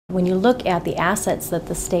When you look at the assets that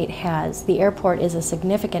the state has, the airport is a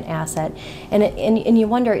significant asset, and you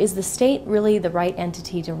wonder, is the state really the right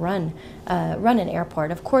entity to run an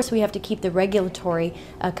airport? Of course, we have to keep the regulatory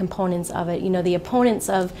components of it. You know, the opponents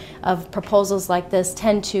of proposals like this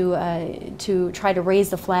tend to try to raise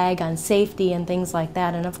the flag on safety and things like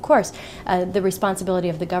that, and of course, the responsibility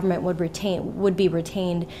of the government would be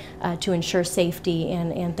retained to ensure safety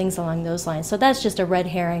and things along those lines. So that's just a red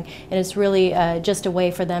herring, and it's really just a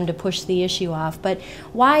way for them to push the issue off. But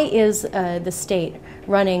why is the state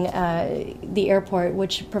running the airport,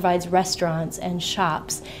 which provides restaurants and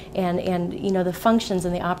shops and you know, the functions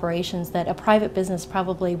and the operations that a private business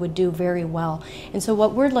probably would do very well? And so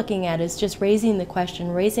what we're looking at is just raising the question,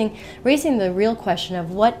 raising the real question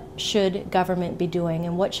of what should government be doing,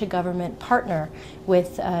 and what should government partner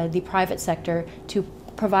with the private sector to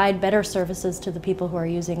provide better services to the people who are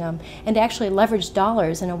using them, and to actually leverage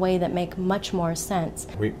dollars in a way that make much more sense.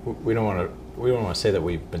 We don't want to say that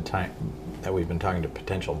we've been talking to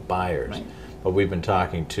potential buyers, right, but we've been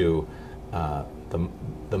talking to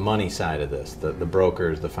the money side of this, the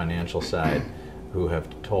brokers, the financial side, who have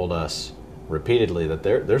told us repeatedly that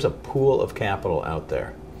there's a pool of capital out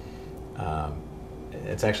there.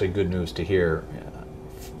 It's actually good news to hear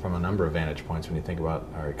from a number of vantage points when you think about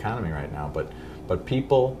our economy right now, but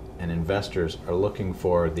people and investors are looking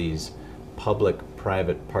for these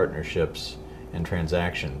public-private partnerships and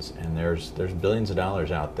transactions, and there's billions of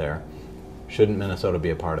dollars out there. Shouldn't Minnesota be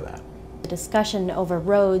a part of that? Discussion over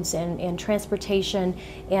roads and transportation,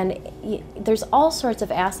 and there's all sorts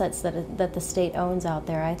of assets that the state owns out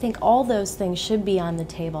there. I think all those things should be on the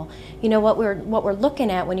table. You know, what we're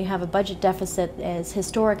looking at when you have a budget deficit as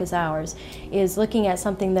historic as ours is looking at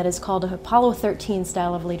something that is called a Apollo 13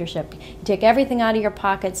 style of leadership. You take everything out of your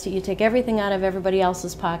pockets, you take everything out of everybody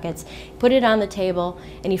else's pockets, put it on the table,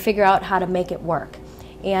 and you figure out how to make it work.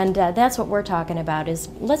 And that's what we're talking about, is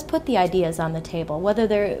let's put the ideas on the table. Whether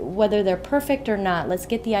they're perfect or not, let's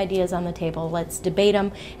get the ideas on the table, let's debate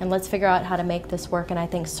them, and let's figure out how to make this work. And I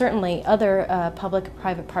think certainly other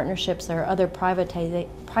public-private partnerships or other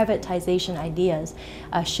privatization ideas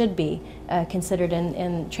should be considered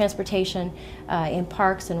in transportation, in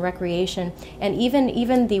parks and recreation, and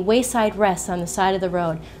even the wayside rests on the side of the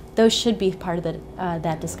road. Those should be part of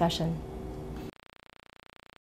that discussion.